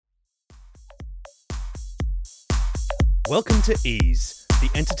Welcome to Ease, the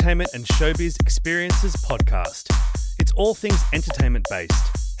Entertainment and Showbiz Experiences podcast. It's all things entertainment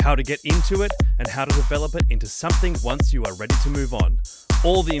based, how to get into it and how to develop it into something once you are ready to move on.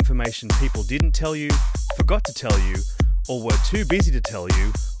 All the information people didn't tell you, forgot to tell you, or were too busy to tell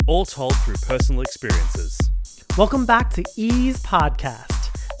you, all told through personal experiences. Welcome back to Ease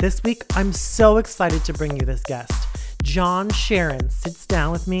Podcast. This week, I'm so excited to bring you this guest. John Sharon sits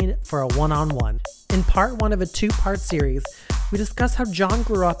down with me for a one-on-one. In part one of a two-part series, we discuss how John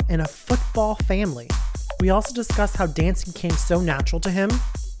grew up in a football family. We also discuss how dancing came so natural to him.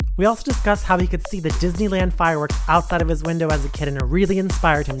 We also discuss how he could see the Disneyland fireworks outside of his window as a kid, and it really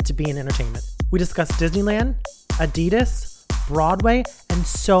inspired him to be in entertainment. We discuss Disneyland, Adidas, Broadway, and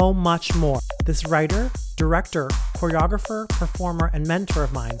so much more. This writer, director, choreographer, performer, and mentor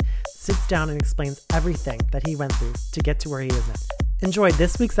of mine sits down and explains everything that he went through to get to where he is now. Enjoy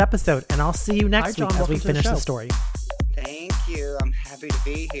this week's episode, and I'll see you next week as we finish the story. Thank you. I'm happy to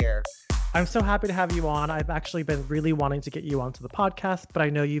be here. I'm so happy to have you on. I've actually been really wanting to get you onto the podcast, but I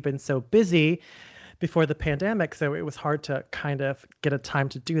know you've been so busy before the pandemic, so it was hard to kind of get a time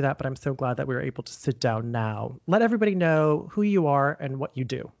to do that, but I'm so glad that we were able to sit down now. Let everybody know who you are and what you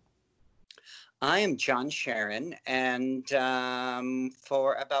do. I am John Sharon, and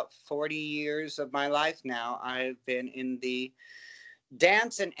for about 40 years of my life now, I've been in the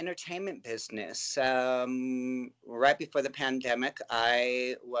dance and entertainment business. Right before the pandemic,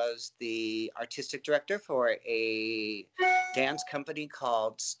 I was the artistic director for a dance company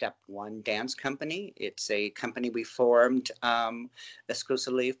called Step One Dance Company. It's a company we formed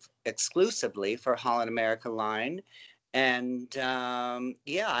exclusively for Holland America Line. And I've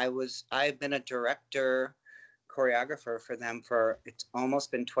been a director, choreographer for them for, it's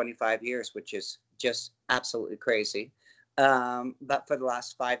almost been 25 years, which is just absolutely crazy. But for the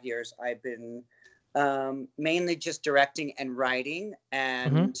last 5 years, I've been mainly just directing and writing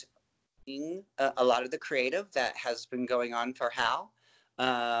and a lot of the creative that has been going on for Hal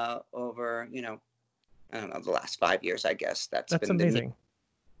over, I don't know, the last 5 years, I guess. That's been amazing.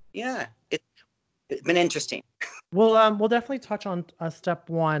 It's been interesting. We'll definitely touch on Step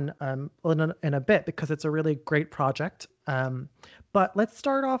One in a bit because it's a really great project. But let's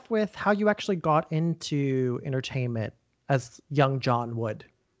start off with how you actually got into entertainment as young John would.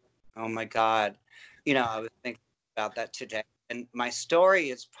 Oh my God. I was thinking about that today. And my story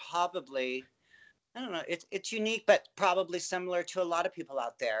is probably, I don't know, it's unique, but probably similar to a lot of people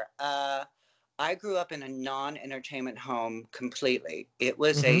out there. I grew up in a non-entertainment home completely. It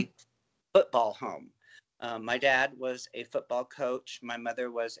was a football home. My dad was a football coach. My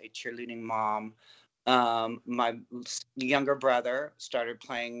mother was a cheerleading mom. My younger brother started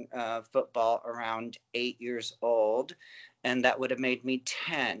playing football around 8 years old, and that would have made me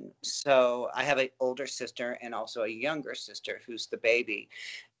 10. So I have an older sister and also a younger sister who's the baby.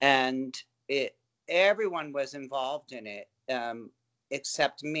 And everyone was involved in it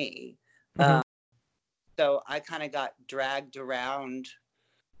except me. So I kind of got dragged around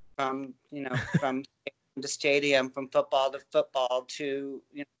from the stadium, from football to football to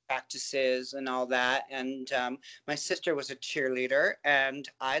practices and all that. And my sister was a cheerleader, and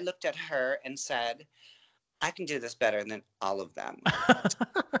I looked at her and said, I can do this better than all of them.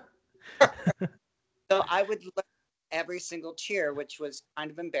 So I would learn every single cheer, which was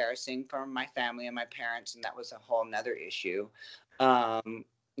kind of embarrassing for my family and my parents, and that was a whole nother issue.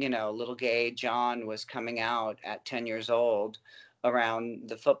 Little gay John was coming out at 10 years old around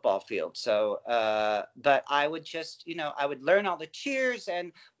the football field. So, but I would just, I would learn all the cheers.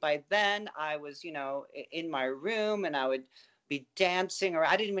 And by then I was, in my room, and I would be dancing, or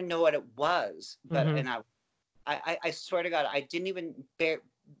I didn't even know what it was. But, and I swear to God, I didn't even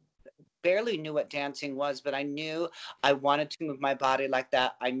barely knew what dancing was, but I knew I wanted to move my body like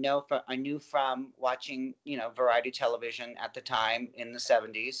that. I knew from watching, variety television at the time in the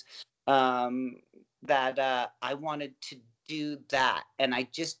 70s, that I wanted to do that, and I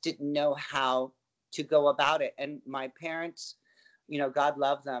just didn't know how to go about it. And my parents, God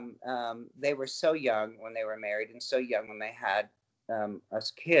love them, they were so young when they were married and so young when they had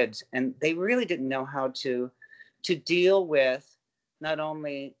us kids, and they really didn't know how to deal with not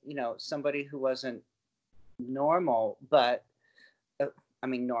only somebody who wasn't normal, but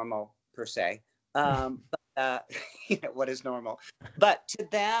normal per se, what is normal? But to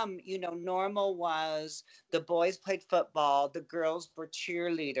them, normal was the boys played football, the girls were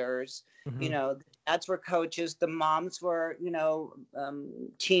cheerleaders, the dads were coaches, the moms were,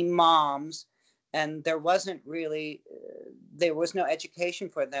 team moms, and there was no education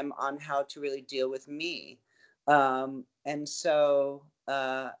for them on how to really deal with me. And so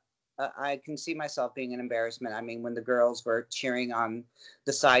I can see myself being an embarrassment. I mean, when the girls were cheering on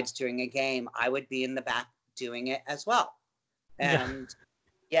the sides during a game, I would be in the back doing it as well. Yeah. And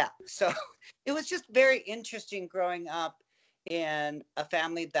yeah, so it was just very interesting growing up in a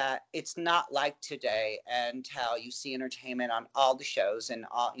family that it's not like today, and how you see entertainment on all the shows and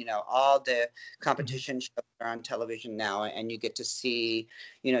all the competition shows are on television now, and you get to see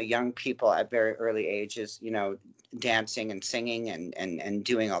young people at very early ages dancing and singing and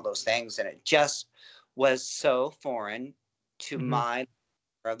doing all those things, and it just was so foreign to my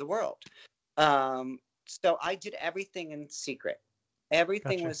of the world. So I did everything in secret.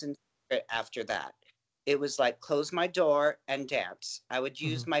 Everything Gotcha. was in secret after that. It was like close my door and dance. I would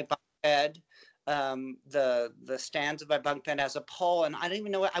use my bunk bed, the stands of my bunk bed as a pole, and I didn't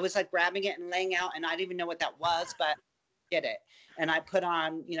even know what I was like grabbing it and laying out, and I didn't even know what that was, but I did it. And I put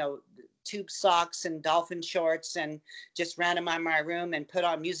on, tube socks and dolphin shorts and just ran in my room and put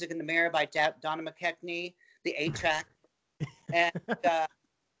on Music in the Mirror by Donna McKechnie, the 8-track,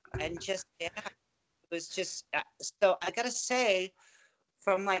 and just yeah, it was just so I gotta say,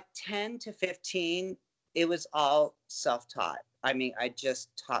 from like 10 to 15, it was all self-taught. I mean, I just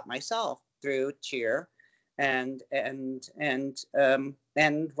taught myself through cheer and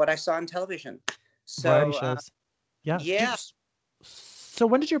what I saw on television. Variety So shows. Yeah. yeah, So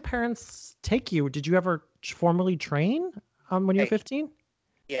when did your parents take you? Did you ever formally train when you were hey, 15?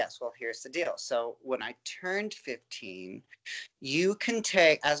 yes. Well, here's the deal. So when I turned 15, you can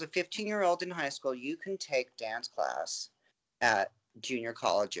take, as a 15-year-old in high school, you can take dance class at junior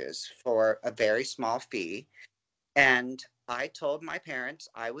colleges for a very small fee. And I told my parents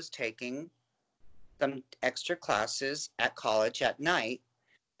I was taking some extra classes at college at night.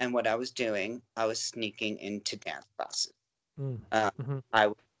 And what I was doing, I was sneaking into dance classes. I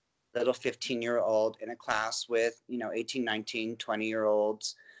was a little 15-year-old in a class with, 18, 19,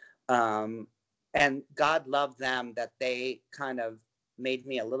 20-year-olds. And God loved them that they kind of made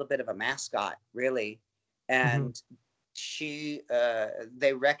me a little bit of a mascot, really. And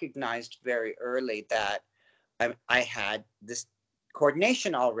they recognized very early that I had this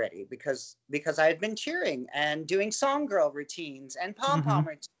coordination already because I had been cheering and doing song girl routines and pom-pom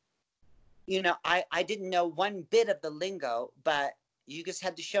routines. I didn't know one bit of the lingo, but you just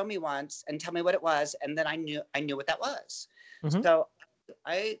had to show me once and tell me what it was, and then I knew what that was. So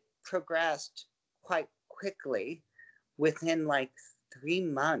I progressed quite quickly. Within like 3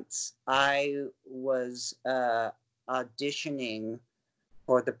 months, I was auditioning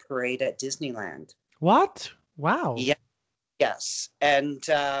for the parade at Disneyland. What? Wow. Yeah. Yes, and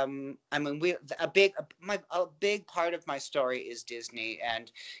I mean, a big part of my story is Disney,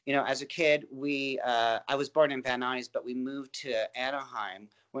 and as a kid, I was born in Van Nuys, but we moved to Anaheim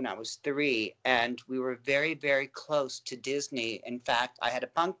when I was 3, and we were very, very close to Disney. In fact, I had a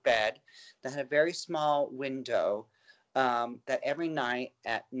bunk bed that had a very small window that every night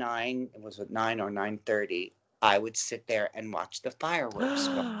at 9, it was at 9 or 9:30, I would sit there and watch the fireworks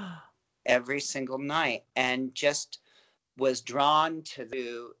go every single night, and just was drawn to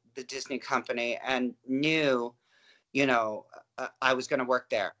the Disney company and knew, I was going to work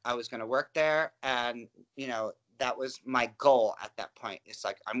there. I was going to work there. And, that was my goal at that point. It's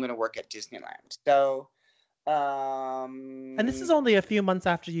like, I'm going to work at Disneyland. So, and this is only a few months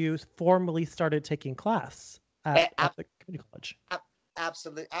after you formally started taking class at the community college.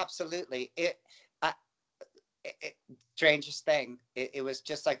 Absolutely. Strangest thing, it was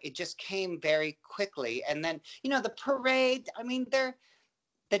just like it just came very quickly. And then the parade, I mean,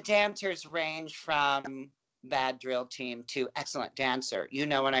 the dancers range from bad drill team to excellent dancer, you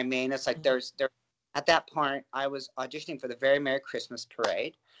know what I mean? It's like there's at that point I was auditioning for the very Merry Christmas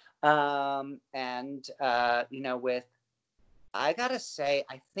parade, with, I gotta say,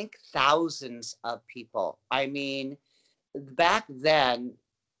 I think thousands of people. I mean, back then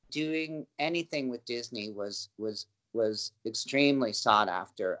doing anything with Disney was extremely sought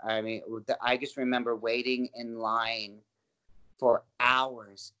after. I mean, I just remember waiting in line for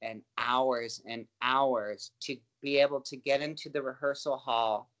hours and hours and hours to be able to get into the rehearsal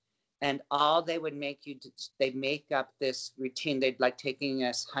hall, and all they would make you do, they'd make up this routine. They'd like taking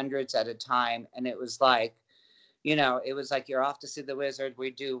us hundreds at a time, and it was like, it was like, you're off to see the wizard. We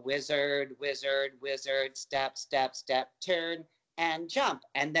do wizard, wizard, wizard, step, step, step, turn, and jump.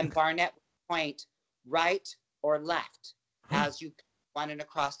 And then Barnett would point right or left as you wanted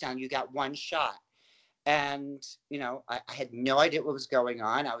across town. You got one shot. And, I had no idea what was going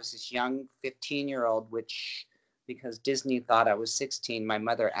on. I was this young 15-year-old, which, because Disney thought I was 16, my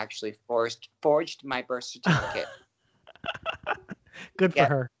mother actually forged my birth certificate. Good for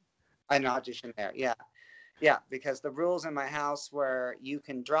her. An audition there, yeah. Yeah, because the rules in my house were you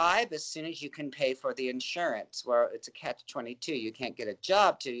can drive as soon as you can pay for the insurance, where it's a catch-22. You can't get a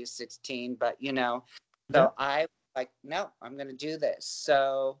job till you're 16, but Yeah. so I like, no, I'm going to do this.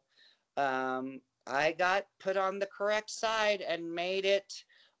 So I got put on the correct side and made it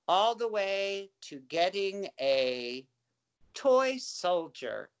all the way to getting a toy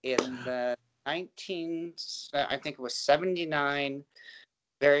soldier in the I think it was 79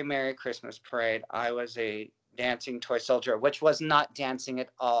 Very Merry Christmas Parade. I was a dancing toy soldier, which was not dancing at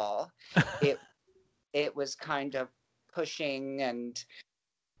all. It it was kind of pushing, and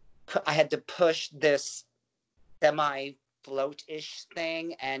I had to push this semi float-ish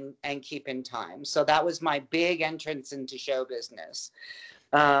thing and keep in time. So that was my big entrance into show business,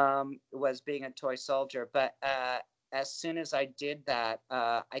 was being a toy soldier. But as soon as I did that,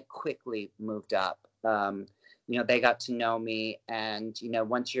 I quickly moved up. They got to know me, and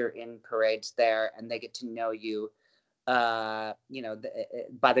once you're in parades there and they get to know you, by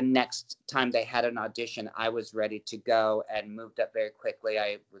the next time they had an audition, I was ready to go and moved up very quickly.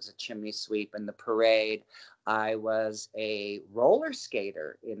 I was a chimney sweep in the parade. I was a roller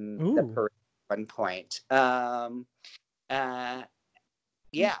skater in the parade at one point.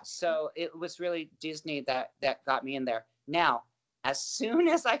 Yeah, so it was really Disney that got me in there. Now, as soon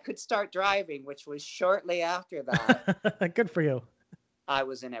as I could start driving, which was shortly after that, Good for you. I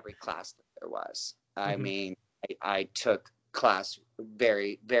was in every class that there was. I mean, I took class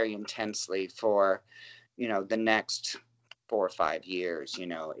very, very intensely for, the next 4 or 5 years.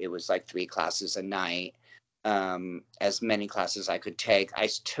 It was like 3 classes a night, as many classes I could take. I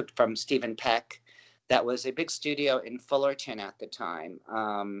took from Stephen Peck. That was a big studio in Fullerton at the time.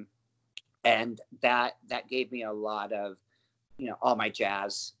 And that gave me a lot of, all my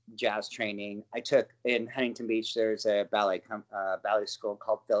jazz training. I took in Huntington Beach, there's a ballet school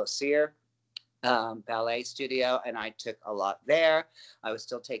called Phyllis Sear ballet studio, and I took a lot there. I was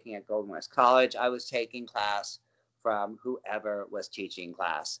still taking at Golden West College. I was taking class from whoever was teaching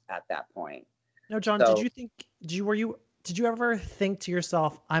class at that point. Now, John, did you ever think to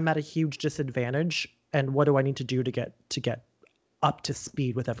yourself, I'm at a huge disadvantage, and what do I need to do to get up to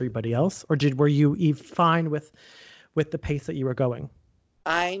speed with everybody else? Or were you fine with the pace that you were going?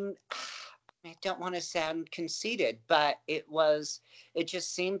 I don't want to sound conceited, but it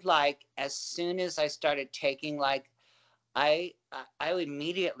just seemed like as soon as I started taking, like, I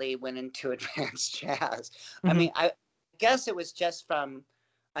immediately went into advanced jazz. I mean, I guess it was just from,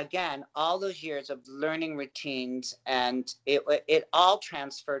 again, all those years of learning routines, and it all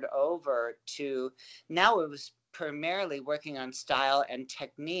transferred over to, now it was primarily working on style and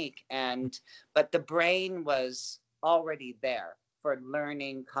technique, but the brain was already there for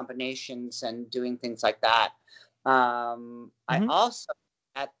learning combinations and doing things like that. I also,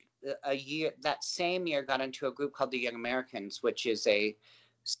 at that same year, got into a group called the Young Americans, which is a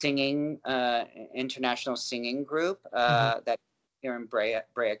singing, international singing group that here in Brea,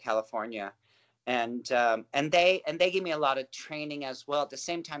 California. And they gave me a lot of training as well at the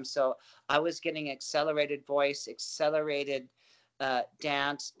same time. So I was getting accelerated voice, accelerated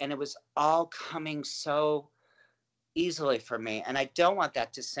dance, and it was all coming so easily for me. And I don't want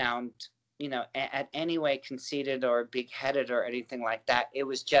that to sound, at any way conceited or big-headed or anything like that. It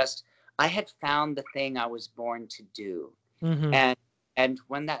was just, I had found the thing I was born to do. And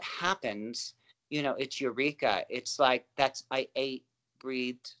when that happens, it's eureka. It's like, I ate,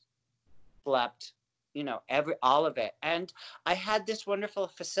 breathed, slept, all of it. And I had this wonderful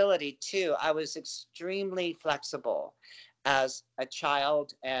facility too. I was extremely flexible as a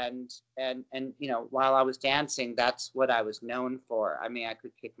child, and while I was dancing, that's what I was known for. I mean, I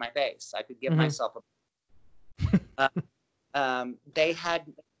could kick my bass. I could give myself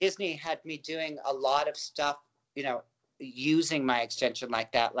Disney had me doing a lot of stuff, using my extension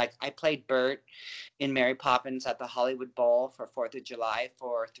like that. Like, I played Bert in Mary Poppins at the Hollywood Bowl for 4th of July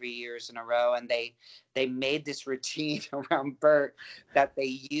for 3 years in a row, and they made this routine around Bert that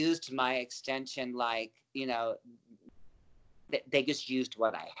they used my extension, like, they just used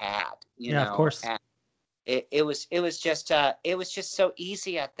what I had, of course. And it was just so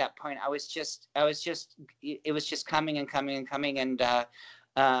easy at that point. It was just coming and coming and coming, and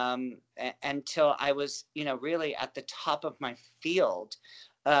until I was, really at the top of my field,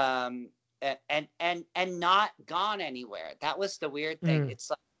 and not gone anywhere. That was the weird thing. It's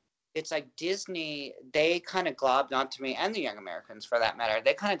like Disney, they kind of globbed onto me, and the Young Americans for that matter.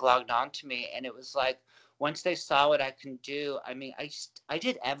 They kind of globbed onto me, and it was like, once they saw what I can do, I mean, I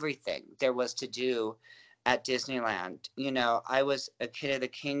did everything there was to do at Disneyland. I was a kid of the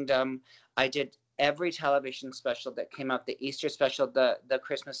kingdom. I did every television special that came out, the Easter special, the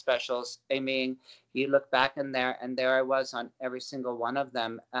Christmas specials. I mean, you look back in there, and there I was on every single one of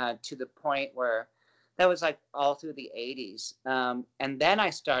them, to the point where that was like all through the 80s. And then I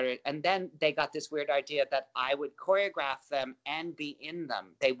started, and then they got this weird idea that I would choreograph them and be in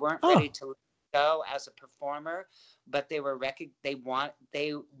them. They weren't ready to go as a performer, but they were they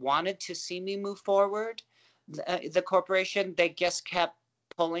wanted to see me move forward. The corporation, they just kept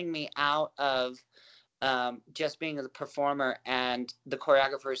pulling me out of just being a performer, and the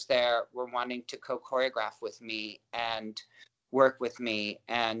choreographers there were wanting to co-choreograph with me and work with me.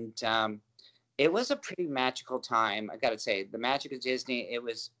 And it was a pretty magical time. I gotta say, the magic of Disney, it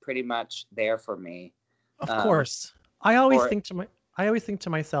was pretty much there for me. Of course. I always think to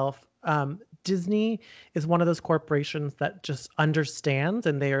myself, Disney is one of those corporations that just understands,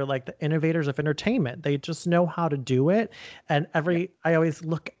 and they are like the innovators of entertainment. They just know how to do it. And I always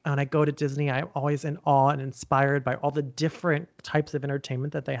look, when I go to Disney, I'm always in awe and inspired by all the different types of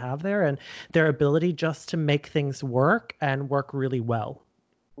entertainment that they have there, and their ability just to make things work and work really well.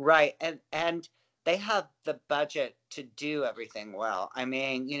 Right. And they have the budget to do everything well. I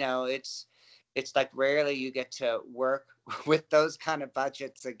mean, it's like rarely you get to work with those kind of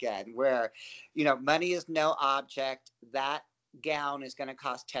budgets again, where, money is no object. That gown is going to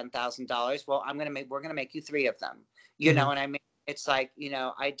cost $10,000. Well, we're going to make you 3 of them. You know what I mean? It's like,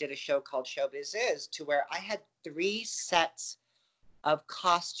 I did a show called Showbiz Is, to where I had 3 sets of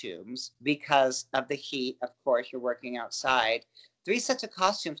costumes because of the heat. Of course, you're working outside. 3 sets of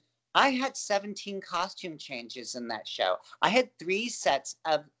costumes. I had 17 costume changes in that show. I had 3 sets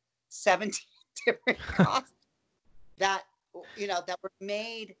of 17 different costumes that were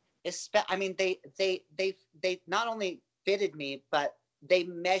made. I mean, they not only fitted me, but they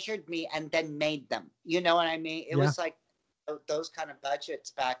measured me and then made them. You know what I mean? It was like those kind of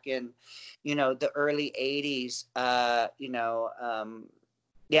budgets back in, the early 80s.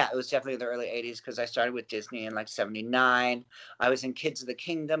 It was definitely the early 80s, because I started with Disney in like 79. I was in Kids of the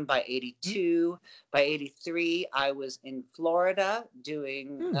Kingdom by 82. By 83, I was in Florida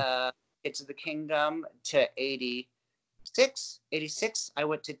doing Kids of the Kingdom to 86. 86, I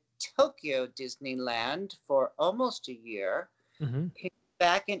went to Tokyo Disneyland for almost a year. Came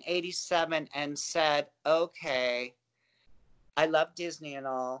back in 87 and said, okay, I love Disney and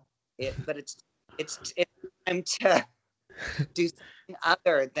all, but it's time to do something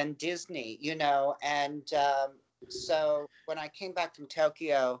other than Disney, and so when I came back from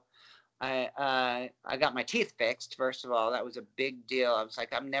Tokyo, I got my teeth fixed. First of all, that was a big deal. I was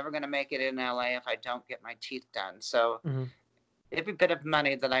like, I'm never going to make it in LA if I don't get my teeth done. So every bit of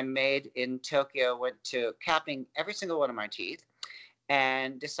money that I made in Tokyo went to capping every single one of my teeth,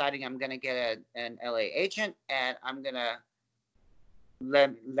 and deciding I'm going to get an LA agent, and I'm going to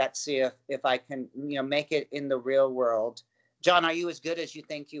let's see if I can, make it in the real world. John, are you as good as you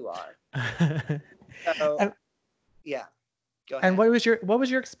think you are? So, yeah. Go ahead. And what was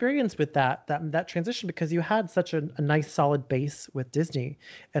your experience with that transition? Because you had such a nice solid base with Disney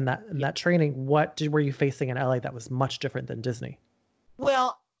and that training. What were you facing in LA that was much different than Disney?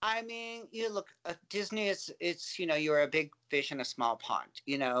 Well, I mean, Disney it's you're a big fish in a small pond.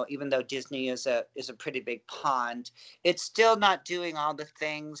 Even though Disney is a pretty big pond, it's still not doing all the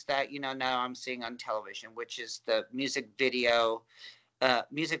things that now I'm seeing on television, which is the music video.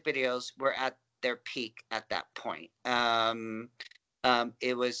 Music videos were at their peak at that point.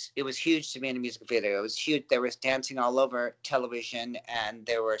 It was huge to be in a music video. It was huge. There was dancing all over television, and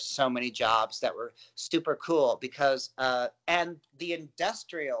there were so many jobs that were super cool because and the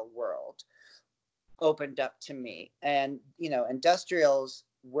industrial world opened up to me. And industrials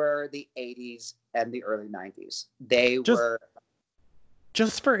were the 80s and the early 90s.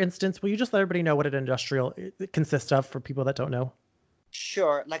 Just for instance, will you just let everybody know what an industrial consists of for people that don't know?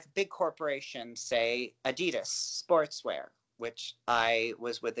 Sure. Like big corporations, say Adidas Sportswear, which I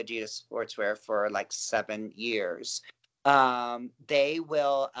was with Adidas Sportswear for like 7 years. They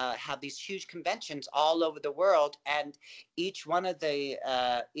will have these huge conventions all over the world, and each one of these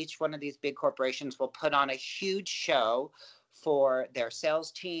big corporations will put on a huge show for their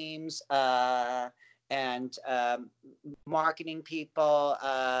sales teams and marketing people,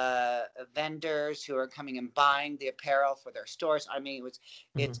 vendors who are coming and buying the apparel for their stores. I mean,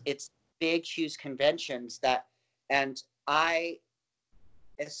 it's big, huge conventions and as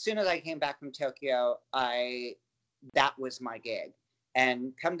soon as I came back from Tokyo, that was my gig.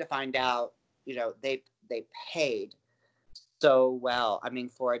 And come to find out, they paid so well. I mean,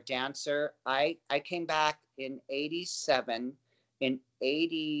 for a dancer, I came back in 87. In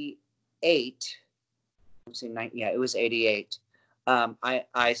 88, it was 88.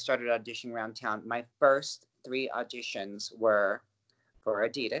 I started auditioning around town. My first 3 auditions were for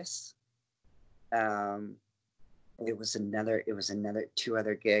Adidas. It was another 2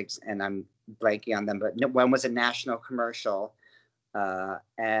 other gigs, and I'm blanking on them, but one was a national commercial,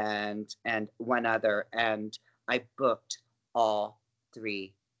 and one other, and I booked all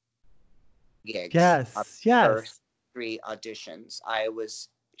 3 gigs. Yes. First 3 auditions. I was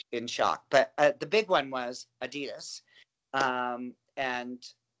in shock, but the big one was Adidas, and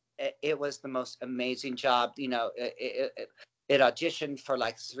it was the most amazing job. It auditioned for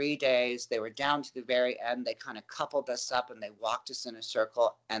like 3 days. They were down to the very end. They kind of coupled us up and they walked us in a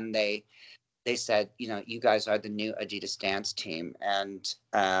circle, and they said, you guys are the new Adidas dance team. And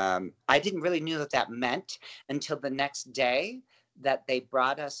I didn't really know what that meant until the next day that they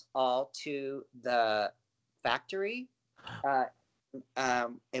brought us all to the factory.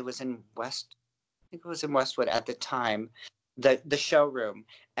 It was in Westwood at the time, the showroom.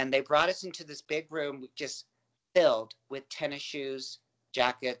 And they brought us into this big room just filled with tennis shoes,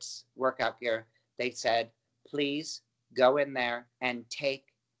 jackets, workout gear. They said, please go in there and take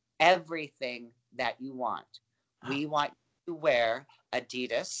everything that you want. We want you to wear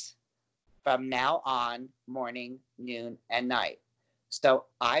Adidas from now on, morning, noon, and night. So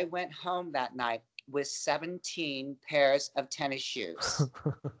I went home that night with 17 pairs of tennis shoes.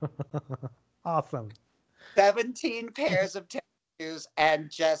 Awesome. 17 pairs of tennis shoes and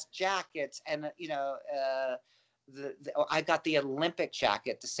just jackets. And, I got the Olympic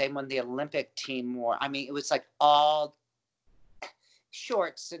jacket, the same one the Olympic team wore. I mean, it was like all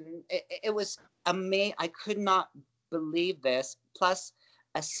shorts, and it was amazing. I could not believe this. Plus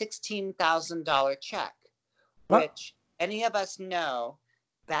a $16,000 check, which any of us know,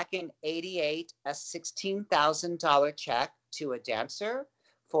 back in '88, a $16,000 check to a dancer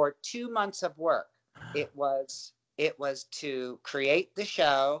for 2 months of work. It was to create the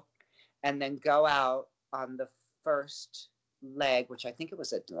show and then go out on the first leg, which I think it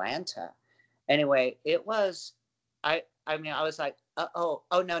was Atlanta. Anyway, it was, I was like, oh,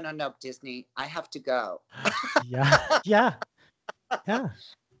 no, Disney, I have to go. Yeah.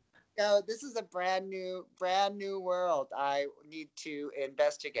 No, this is a brand new world. I need to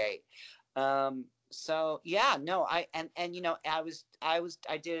investigate. So yeah, no, I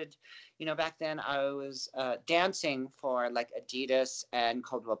did, back then I was dancing for like Adidas and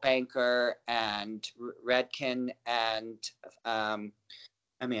Coldwell Banker and Redken and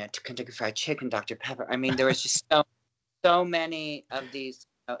Kentucky Fried Chicken, Dr. Pepper. I mean, there was just so many of these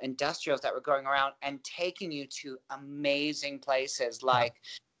industrials that were going around and taking you to amazing places, like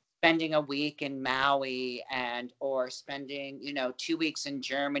spending a week in Maui or spending 2 weeks in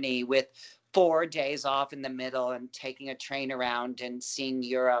Germany with 4 days off in the middle, and taking a train around and seeing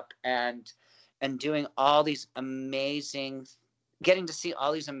Europe and doing all these getting to see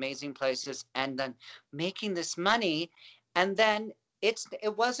all these amazing places, and then making this money. And then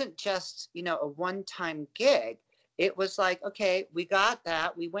it wasn't just a one-time gig. It was like, okay, we got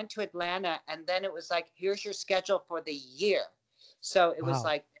that. We went to Atlanta, and then it was like, here's your schedule for the year. So it was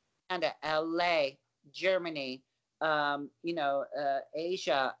like Atlanta, LA, Germany,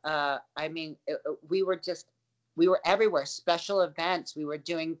 Asia. We were everywhere. Special events. We were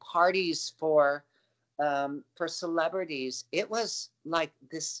doing parties for celebrities. It was like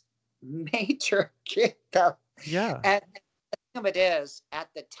this major gig, though. Yeah. And the thing of it is, at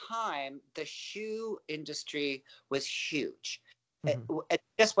the time, the shoe industry was huge. Mm-hmm. It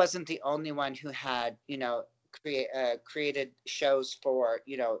just wasn't the only one who had, created shows for,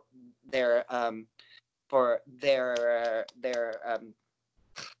 their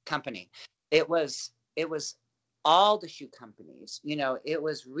company. It was all the shoe companies. It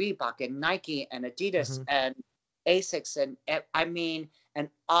was Reebok and Nike and Adidas and Asics and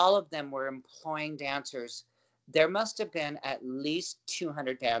all of them were employing dancers. There must have been at least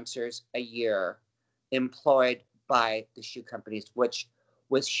 200 dancers a year employed by the shoe companies, which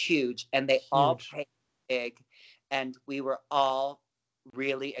was huge. And they all paid big, and we were all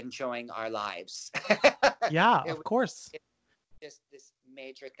really enjoying our lives. Yeah, of course. It was just this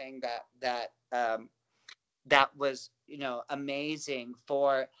major thing that was, amazing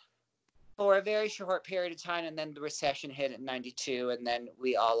for a very short period of time. And then the recession hit in '92, and then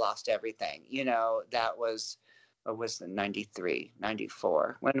we all lost everything. That was, or was it 93,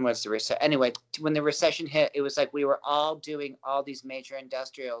 94? When was the recession? Anyway, when the recession hit, it was like we were all doing all these major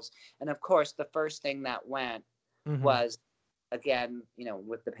industrials. And of course, the first thing that went was, again,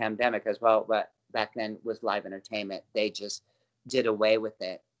 with the pandemic as well, but back then was live entertainment. They just did away with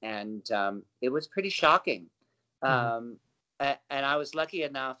it. And it was pretty shocking. And I was lucky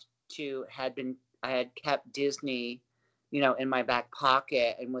enough I had kept Disney in my back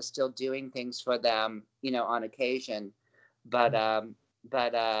pocket and was still doing things for them, on occasion. But I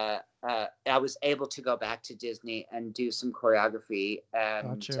was able to go back to Disney and do some choreography,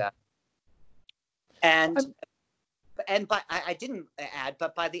 but I didn't add.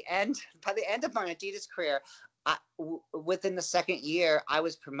 But by the end of my Adidas career, within the second year, I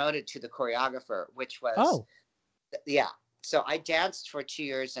was promoted to the choreographer, which was yeah. So I danced for 2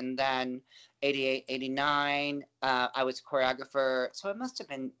 years, and then 88, 89, I was choreographer. So it must have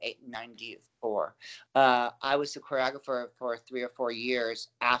been 94. I was the choreographer for 3 or 4 years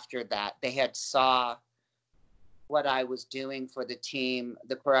after that. They had saw what I was doing for the team.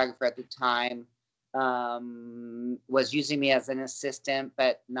 The choreographer at the time was using me as an assistant,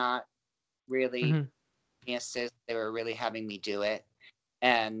 but not really an assist. They were really having me do it.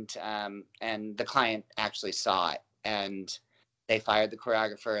 And the client actually saw it. And they fired the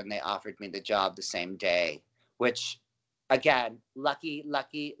choreographer and they offered me the job the same day, which, again, lucky,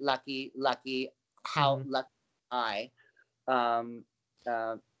 how lucky I,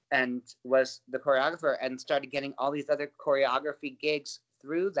 and was the choreographer and started getting all these other choreography gigs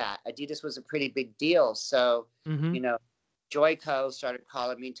through that. Adidas was a pretty big deal. So, Joico started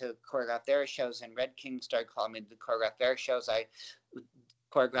calling me to choreograph their shows, and Red King started calling me to choreograph their shows. I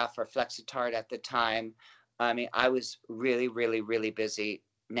choreographed for Flexitard at the time. I mean, I was really, really, really busy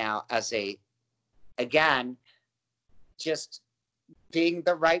now again, just being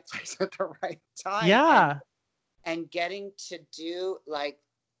the right place at the right time. Yeah. And getting to do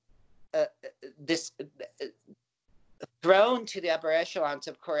this thrown to the upper echelons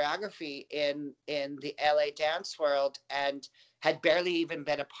of choreography in the LA dance world, and had barely even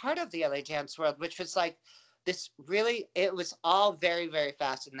been a part of the LA dance world, which was like, it was all very, very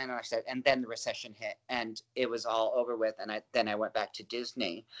fast. And then the recession hit and it was all over with. And I went back to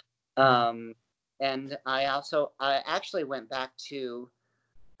Disney. And I actually went back to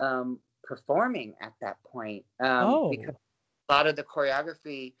performing at that point. Because a lot of the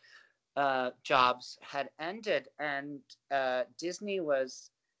choreography jobs had ended, and Disney was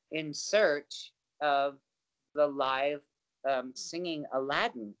in search of the live singing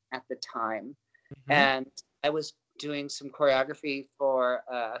Aladdin at the time. And I was doing some choreography for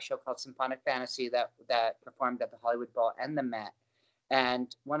a show called Symphonic Fantasy that performed at the Hollywood Bowl and the Met.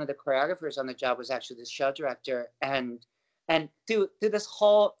 And one of the choreographers on the job was actually the show director. And through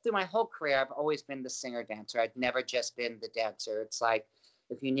my whole career, I've always been the singer dancer. I'd never just been the dancer. It's like,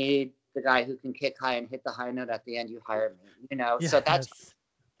 if you need the guy who can kick high and hit the high note at the end, you hire me. Yes. So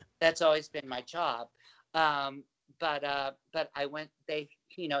that's always been my job. But I went.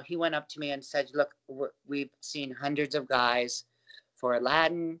 He went up to me and said, "Look, we've seen hundreds of guys for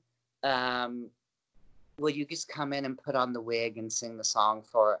Aladdin. Will you just come in and put on the wig and sing the song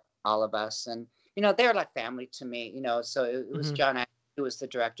for all of us?" And they're like family to me. So it was John Ashley, who was the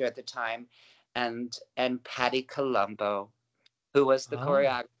director at the time, and Patty Colombo, who was the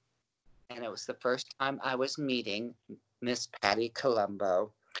choreographer. And it was the first time I was meeting Miss Patty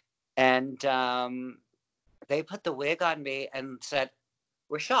Colombo, and they put the wig on me and said,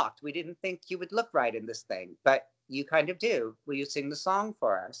 "We're shocked. We didn't think you would look right in this thing, but you kind of do. Will you sing the song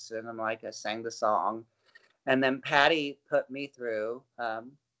for us?" And I'm like, I sang the song. And then Patty put me through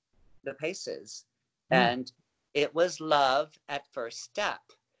the paces. And it was love at first step,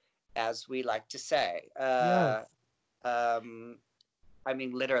 as we like to say. Yes. I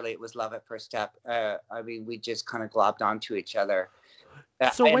mean, literally, it was love at first step. I mean, we just kind of globbed onto each other.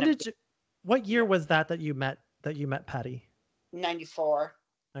 So what year was that you met Patty? 94.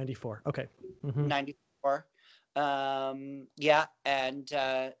 94. Okay. 94. Yeah. And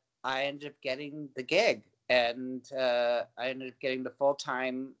I ended up getting the gig, and I ended up getting the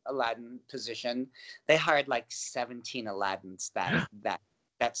full-time Aladdin position. They hired like 17 Aladdins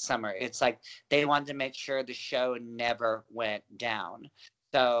that summer. It's like they wanted to make sure the show never went down.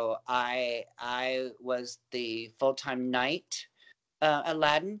 So I was the full-time night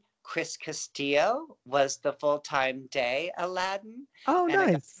Aladdin. Chris Castillo was the full-time day Aladdin. Oh,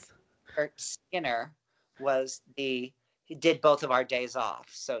 and nice. Kurt Skinner he did both of our days off,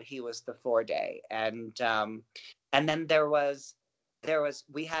 so he was the 4-day. And then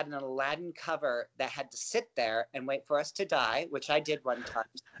we had an Aladdin cover that had to sit there and wait for us to die, which I did one time.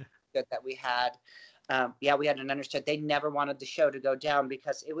 That we had, we had an understood. They never wanted the show to go down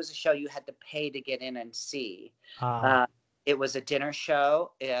because it was a show you had to pay to get in and see. It was a dinner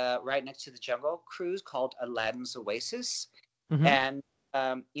show right next to the Jungle Cruise called Aladdin's Oasis. And,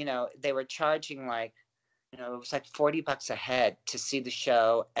 they were charging like, it was like $40 a head to see the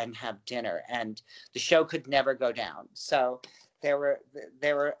show and have dinner. And the show could never go down. So there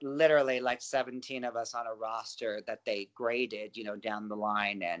were literally like 17 of us on a roster that they graded, down the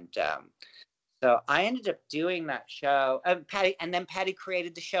line. And so I ended up doing that show. Patty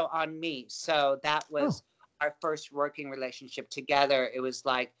created the show on me. So that was our first working relationship together. It was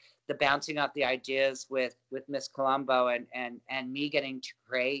like the bouncing off the ideas with Miss Colombo and me getting to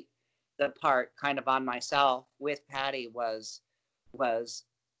create the part kind of on myself with Patty was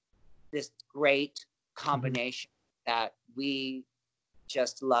this great combination that we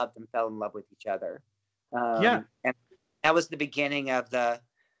just loved and fell in love with each other. And that was the beginning of the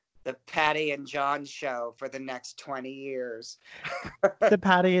Patty and John show for the next 20 years. The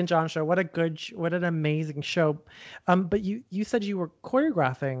Patty and John show. What an amazing show. But you said you were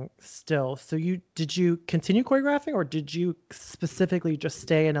choreographing still. So did you continue choreographing, or did you specifically just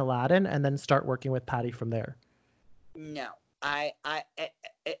stay in Aladdin and then start working with Patty from there? No, I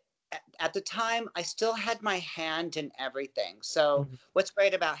at the time, I still had my hand in everything. So what's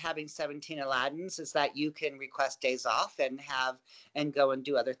great about having 17 Aladdins is that you can request days off and go and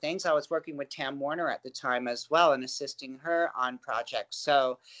do other things. I was working with Tam Warner at the time as well and assisting her on projects.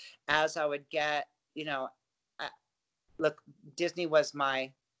 So as I would get, look, Disney was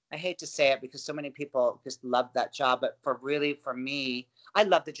I hate to say it because so many people just loved that job, but for me, I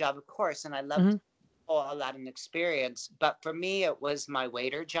loved the job, of course, and I loved Aladdin experience, but for me it was my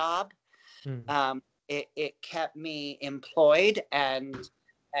waiter job. It kept me employed and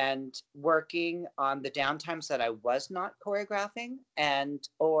working on the downtimes that I was not choreographing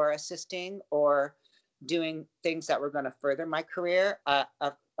or assisting or doing things that were going to further my career.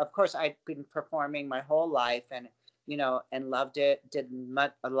 Of course, I'd been performing my whole life and loved it, did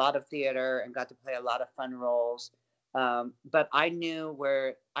a lot of theater and got to play a lot of fun roles. But I knew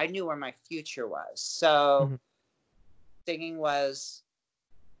where my future was. So singing was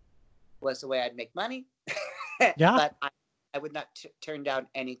the way I'd make money. But I would not turn down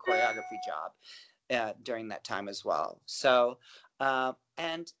any choreography job during that time as well. So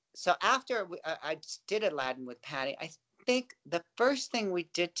so after I did Aladdin with Patty, I think the first thing we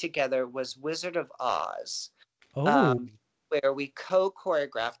did together was Wizard of Oz, where we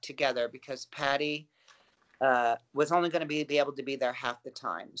co-choreographed together because Patty was only going to be able to be there half the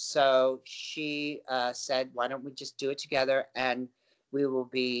time. So she said, why don't we just do it together, and we will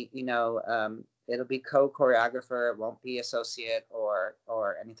be, it'll be co-choreographer. It won't be associate or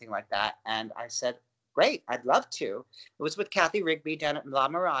anything like that. And I said, great, I'd love to. It was with Kathy Rigby down at La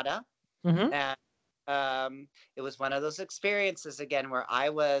Mirada. And it was one of those experiences again where I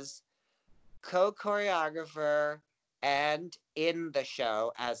was co-choreographer and in the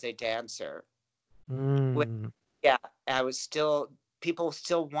show as a dancer. I was people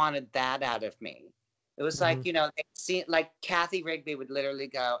still wanted that out of me. It was like, they see, like Kathy Rigby would literally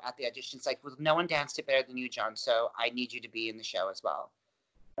go at the auditions like, well, no one danced it better than you, John, so I need you to be in the show as well.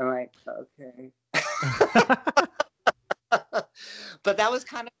 I'm like, okay. But that was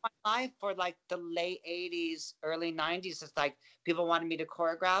kind of my life for like the late 80s, early 90s. It's like people wanted me to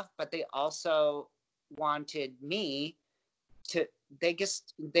choreograph, but they also wanted me to, they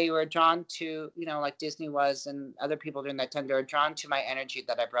were drawn to, like Disney was and other people during that time, they were drawn to my energy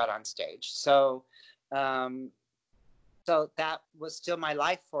that I brought on stage. So that was still my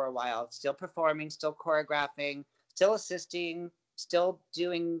life for a while, still performing, still choreographing, still assisting, still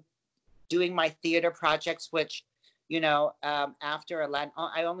doing my theater projects, which, after Aladdin,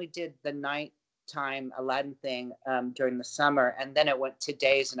 I only did the nighttime Aladdin thing during the summer, and then it went to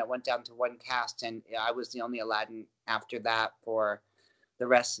days and it went down to one cast, and I was the only Aladdin after that for the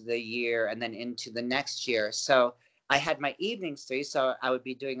rest of the year and then into the next year. So I had my evenings free, so I would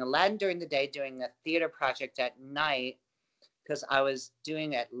be doing Aladdin during the day, doing a theater project at night, because I was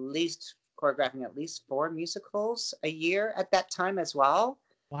doing choreographing at least 4 musicals a year at that time as well.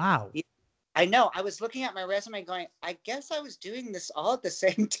 Wow. I know. I was looking at my resume going, I guess I was doing this all at the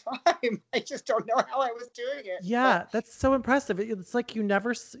same time. I just don't know how I was doing it. Yeah, that's so impressive. It's like you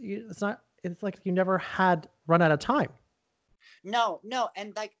never had run out of time. No.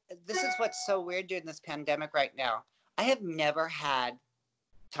 And like, this is what's so weird during this pandemic right now. I have never had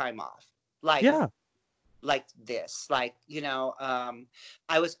time off. Like this, like, I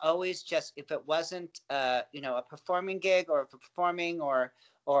was always just, if it wasn't, a performing gig or performing or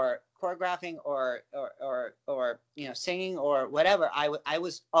choreographing or singing or whatever, I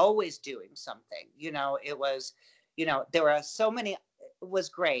was always doing something. It was, there were so many. It was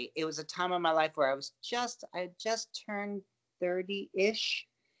great. It was a time of my life where I just turned 30-ish.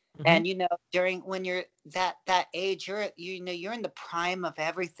 And when you're that age, you're in the prime of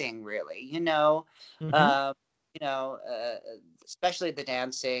everything, really. Especially the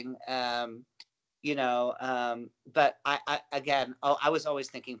dancing. But I again, I was always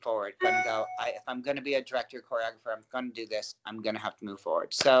thinking forward. Going to go. If I'm going to be a director, choreographer, I'm going to do this. I'm going to have to move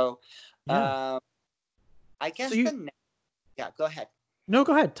forward. So, Yeah. I guess So you, yeah. Go ahead. no,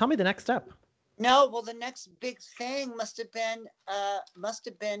 go ahead. Tell me the next step. No, well, the next big thing must have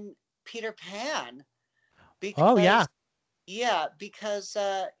been Peter Pan, Oh, yeah. because yeah, because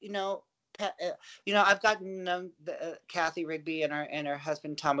I've gotten Kathy Rigby and her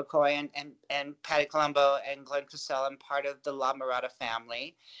husband Tom McCoy and Patty Colombo and Glenn Cassell, and part of the La Mirada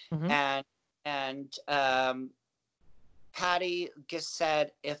family, Hmm. and Patty just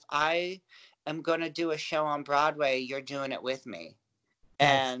said, if I am going to do a show on Broadway, you're doing it with me,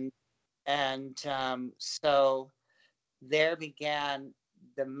 Nice. and so there began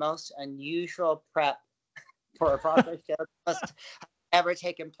the most unusual prep for a Broadway show that must have ever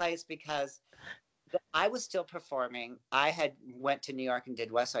taken place, because I was still performing. I had went to New York and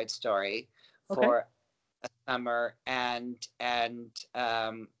did West Side Story Okay. for a summer, and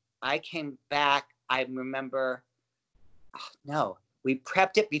I came back. I remember, no, we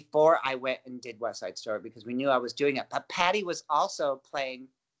prepped it before I went and did West Side Story because we knew I was doing it. But Patty was also playing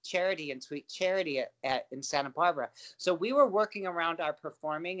Charity and Sweet Charity in Santa Barbara, so we were working around our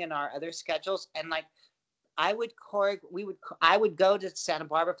performing and our other schedules, and like I would go to Santa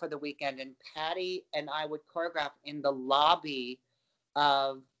Barbara for the weekend, and Patty and I would choreograph in the lobby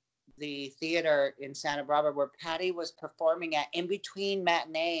of the theater in Santa Barbara, where Patty was performing in between the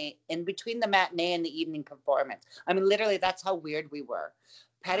matinee and the evening performance. I mean, literally, that's how weird we were.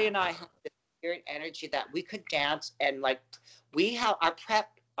 Patty and I had this weird energy that we could dance, and like we have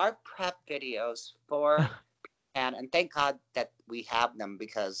our prep videos for, and thank God that we have them,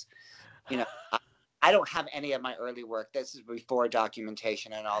 because you know. I don't have any of my early work. This is before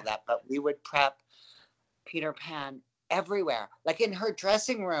documentation and all that, but we would prep Peter Pan everywhere, like in her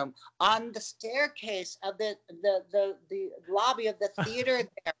dressing room, on the staircase of the lobby of the theater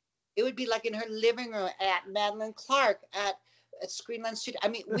there. It would be like in her living room, at Madeline Clark, at Screenland Studio. I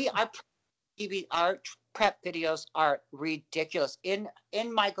mean, our prep videos are ridiculous. In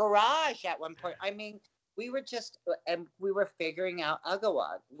my garage at one point. I mean, we were figuring out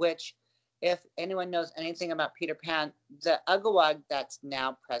Ugawag, which, if anyone knows anything about Peter Pan, the Ugawag that's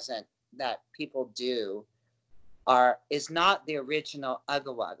now present that people do is not the original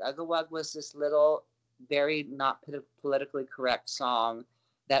Ugawag. Ugawag was this little, very not politically correct song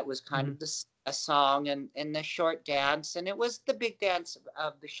that was kind of a song and the short dance, and it was the big dance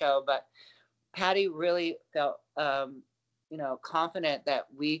of the show. But Patty really felt, confident that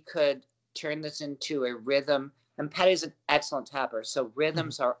we could turn this into a rhythm. And Patty's an excellent tapper, so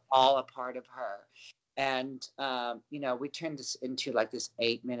rhythms are all a part of her. And we turned this into like this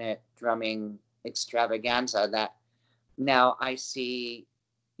 8-minute drumming extravaganza that now I see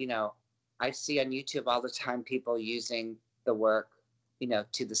on YouTube all the time, people using the work,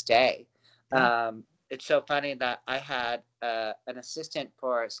 to this day. Yeah. It's so funny that I had an assistant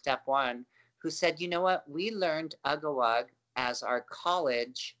for Step One who said, you know what, we learned Ugawag as our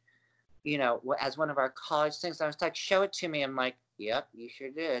college, as one of our college things. I was like, show it to me. I'm like, yep, you sure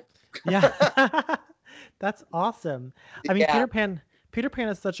did. Yeah. That's awesome. I mean, Yeah. Peter Pan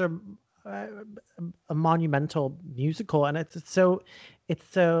is such a monumental musical, and it's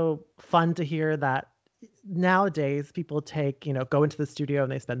so fun to hear that nowadays people go into the studio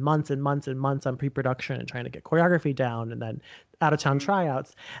and they spend months and months and months on pre-production and trying to get choreography down, and then out of town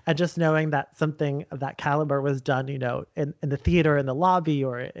tryouts, and just knowing that something of that caliber was done, in the theater, in the lobby,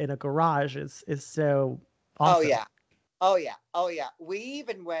 or in a garage is so awesome. Oh yeah. We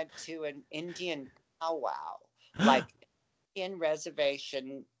even went to an Indian powwow, like Indian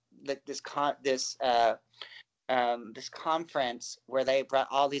reservation, this conference where they brought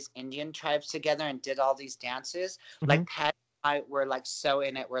all these Indian tribes together and did all these dances. Like Pat and I were like so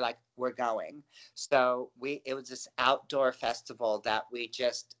in it. We're like, we're going. So it was this outdoor festival that we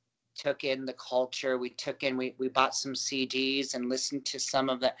just took in the culture. We bought some CDs and listened to some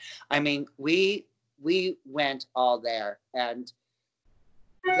of it. I mean, we went all there, and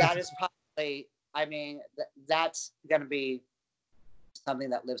that is probably, I mean, that's going to be something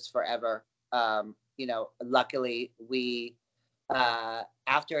that lives forever. Luckily we,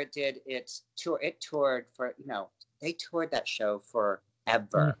 after it did its tour, it toured for, they toured that show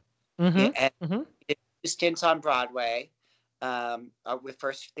forever. And it did stints on Broadway. Our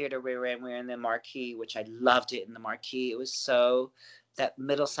first theater we were in the Marquee, which I loved it in the Marquee. It was so, that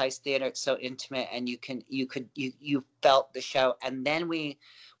middle-sized theater, it's so intimate, and you felt the show. And then we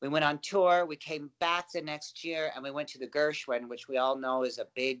went on tour. We came back the next year, and we went to the Gershwin, which we all know is a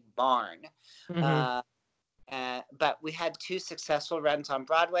big barn. But we had 2 successful runs on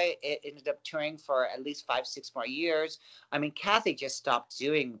Broadway. It ended up touring for at least 5-6 more years. I mean, Kathy just stopped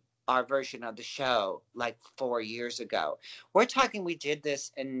doing our version of the show like 4 years ago. We're talking, we did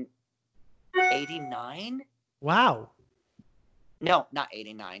this in 89? Wow. No, not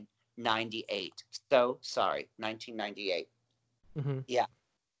 89, 98. So sorry, 1998. Mm-hmm. Yeah.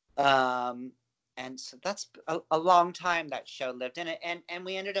 And so that's a long time that show lived in it. And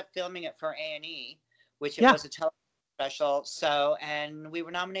we ended up filming it for A&E, which it was a television special. So, and we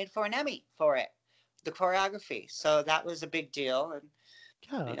were nominated for an Emmy for it, the choreography. So that was a big deal.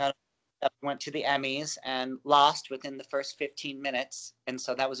 And you know, went to the Emmys and lost within the first 15 minutes. And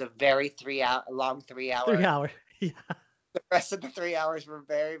so that was a very long 3 hour. 3 hour. Yeah. The rest of the 3 hours were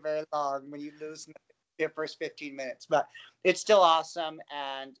very, very long when you lose in the first 15 minutes. But it's still awesome,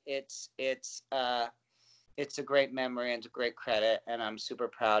 and it's a great memory and a great credit, and I'm super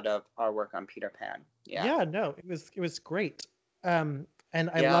proud of our work on Peter Pan. Yeah, no, it was great. And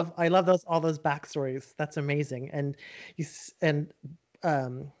I love all those backstories. That's amazing. And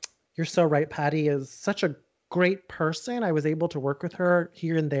you're so right. Patty is such a great person. I was able to work with her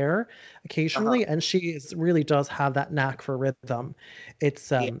here and there occasionally, and she really does have that knack for rhythm.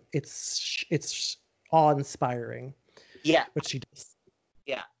 It's awe-inspiring. Yeah, what she does.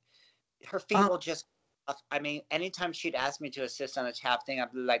 Yeah, her feet will just. I mean, anytime she'd ask me to assist on a tap thing,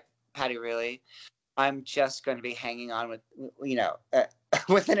 I'd be like, Patty, really? I'm just going to be hanging on with,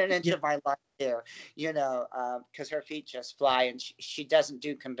 within an inch of my life here, because her feet just fly, and she doesn't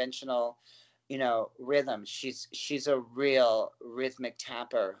do conventional, rhythm. She's a real rhythmic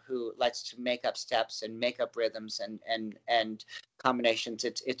tapper who likes to make up steps and make up rhythms and combinations.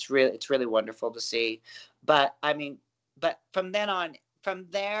 It's really wonderful to see. But I mean, from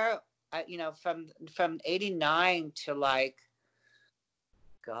there, from 89 to like,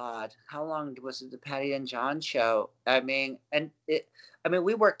 God, how long was it, the Patty and John show? I mean,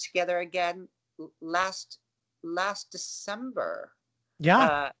 we worked together again last December.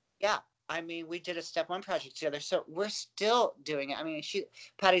 Yeah. Yeah. I mean, we did a Step One project together, so we're still doing it. I mean,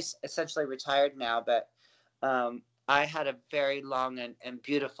 Patty's essentially retired now, but I had a very long and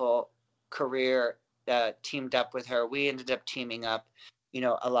beautiful career teamed up with her. We ended up teaming up,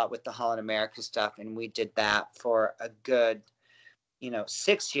 a lot with the Holland America stuff, and we did that for a good,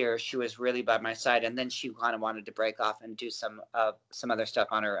 6 years. She was really by my side, and then she kind of wanted to break off and do some other stuff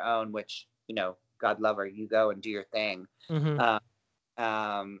on her own, which, God love her. You go and do your thing. Mm-hmm.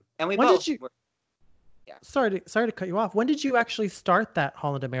 And we when both. Did you, yeah. Sorry to cut you off. When did you actually start that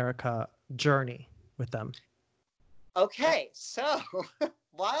Holland America journey with them? Okay, so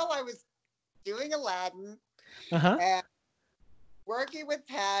while I was doing Aladdin and working with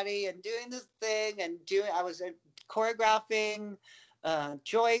Patty and doing this thing I was choreographing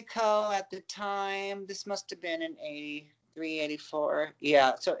Joyco at the time. This must have been in 83, 84.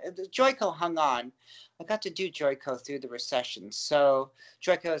 Yeah, so the Joyco hung on. I got to do Joyco through the recession. So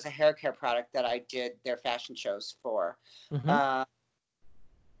Joyco is a hair care product that I did their fashion shows for. Mm-hmm.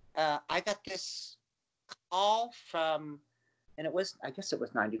 I got this call from, and I guess it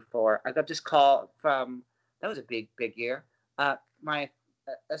was 94. I got this call from, that was a big year. My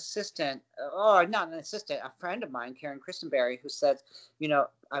assistant, or not an assistant, a friend of mine, Karen Christenberry, who said,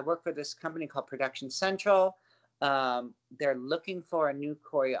 I work for this company called Production Central. They're looking for a new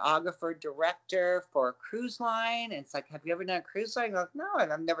choreographer director for a cruise line. And it's like, have you ever done a cruise line? I'm like, no,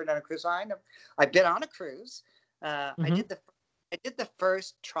 I've never done a cruise line. I've been on a cruise. Mm-hmm. I did the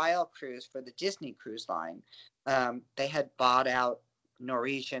first trial cruise for the Disney Cruise Line. They had bought out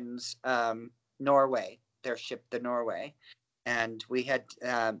Norwegian's Norway, their ship, the Norway. And we had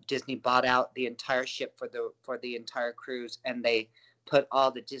Disney bought out the entire ship for the entire cruise, and they put all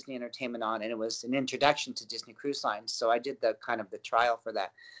the Disney entertainment on, and it was an introduction to Disney Cruise Lines. So I did the trial for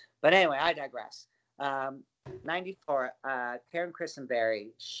that. But anyway, I digress. 94, Karen Christenberry,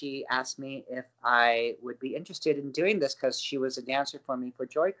 she asked me if I would be interested in doing this because she was a dancer for me for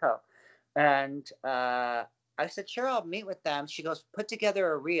Joyco. And I said, sure, I'll meet with them. She goes, put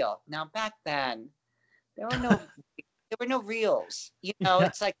together a reel. Now, back then, there were no reels.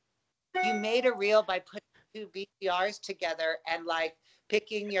 It's like you made a reel by putting 2 VCRs together and like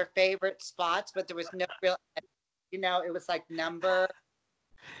picking your favorite spots, but there was no real, it was like another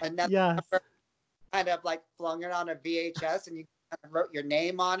number, kind of like flung it on a VHS, and you kind of wrote your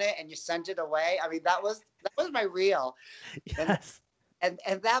name on it and you sent it away. I mean, that was my reel. Yes. And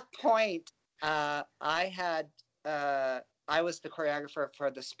at that point, I was the choreographer for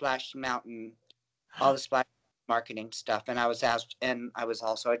the Splash Mountain, all the Splash marketing stuff, and I was asked, and I was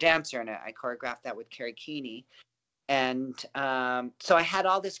also a dancer in it. I choreographed that with Carrie Keeney, And so I had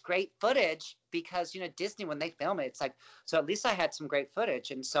all this great footage because, Disney, when they film it, it's like, so at least I had some great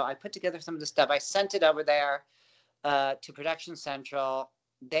footage. And so I put together some of the stuff. I sent it over there to Production Central.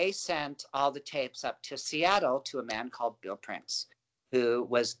 They sent all the tapes up to Seattle to a man called Bill Prince, who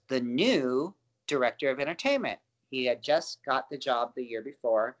was the new director of entertainment. He had just got the job the year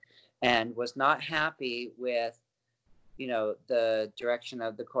before and was not happy with, the direction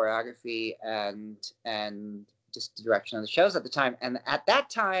of the choreography and just the direction of the shows at the time. And at that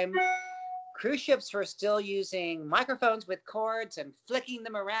time, cruise ships were still using microphones with cords and flicking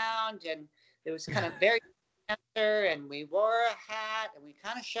them around. And it was kind of very and we wore a hat and we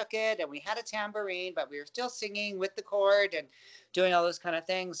kind of shook it and we had a tambourine, but we were still singing with the cord and doing all those kind of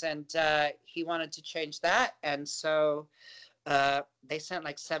things. And he wanted to change that. And so they sent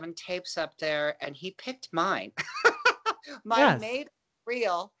like 7 tapes up there and he picked mine. My made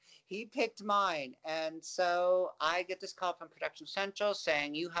reel. He picked mine. And so I get this call from Production Central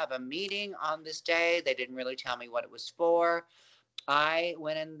saying, you have a meeting on this day. They didn't really tell me what it was for. I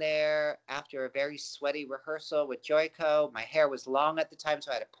went in there after a very sweaty rehearsal with Joico. My hair was long at the time,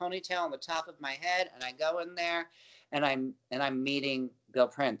 so I had a ponytail on the top of my head. And I go in there and I'm meeting Bill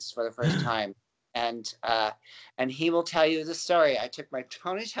Prince for the first time. And he will tell you the story. I took my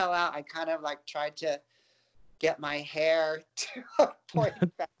ponytail out. I kind of like tried to get my hair to a point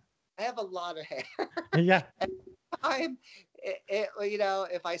back. I have a lot of hair. Yeah. If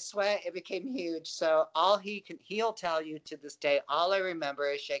I sweat, it became huge. So he'll tell you to this day, all I remember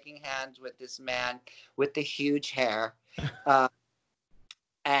is shaking hands with this man with the huge hair. Look,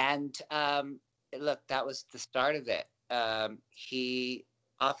 that was the start of it. He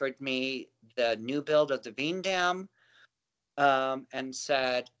offered me the new build of the Bean Dam and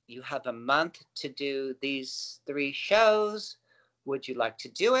said, you have a month to do these 3 shows. Would you like to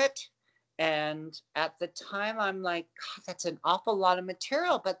do it? And at the time, I'm like, God, that's an awful lot of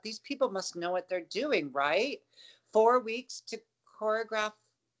material, but these people must know what they're doing, right? 4 weeks to choreograph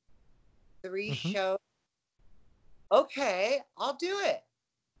 3 shows. Okay, I'll do it.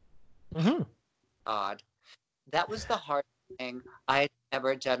 Mm-hmm. God, that was the hardest thing I had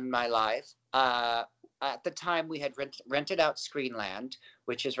ever done in my life. At the time, we had rented out Screenland,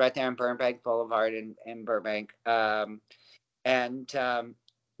 which is right there on Burbank Boulevard in Burbank.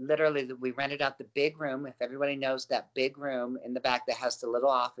 Literally, we rented out the big room. If everybody knows that big room in the back that has the little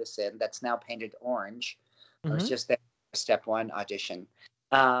office in, that's now painted orange. I was just there for step 1 audition.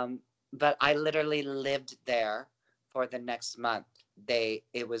 But I literally lived there for the next month.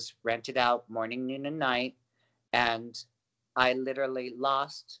 It was rented out morning, noon, and night. And I literally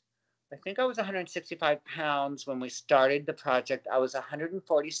lost, I think I was 165 pounds when we started the project. I was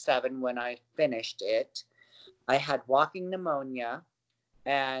 147 when I finished it. I had walking pneumonia,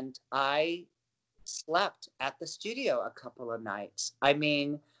 and I slept at the studio a couple of nights. I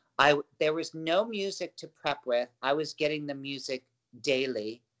mean, there was no music to prep with. I was getting the music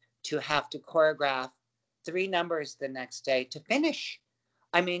daily to have to choreograph 3 numbers the next day to finish.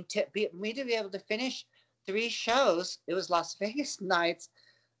 I mean, to be able to finish 3 shows, it was Las Vegas nights.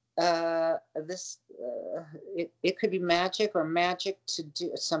 It could be magic to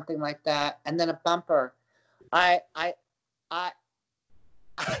do something like that, and then a bumper. I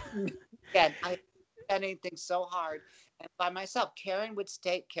did anything so hard and by myself. Karen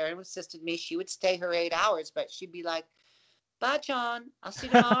assisted me. She would stay her 8 hours, but she'd be like, bye, John, I'll see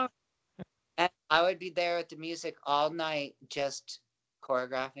you tomorrow. And I would be there at the music all night, just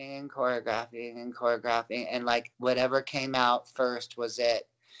choreographing and like whatever came out first was it.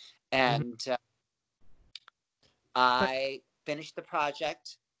 And I finished the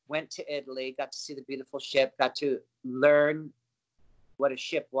project, went to Italy, got to see the beautiful ship, got to learn what a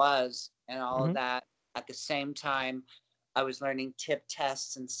ship was and all of that. At the same time, I was learning tip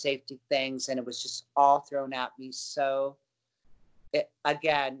tests and safety things, and it was just all thrown at me. So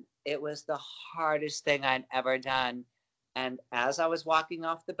it was the hardest thing I'd ever done. And as I was walking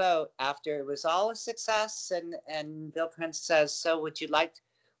off the boat, after it was all a success, and Bill Prince says, so would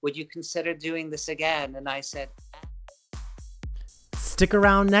you consider doing this again? And I said, stick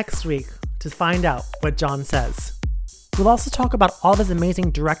around next week to find out what John says. We'll also talk about all of his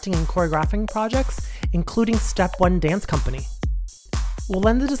amazing directing and choreographing projects, including Step 1 Dance Company. We'll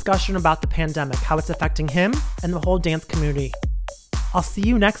end the discussion about the pandemic, how it's affecting him and the whole dance community. I'll see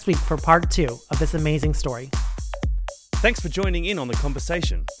you next week for part 2 of this amazing story. Thanks for joining in on the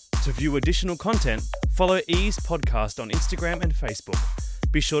conversation. To view additional content, follow Ease Podcast on Instagram and Facebook.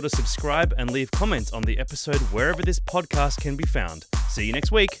 Be sure to subscribe and leave comments on the episode wherever this podcast can be found. See you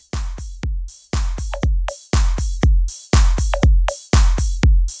next week.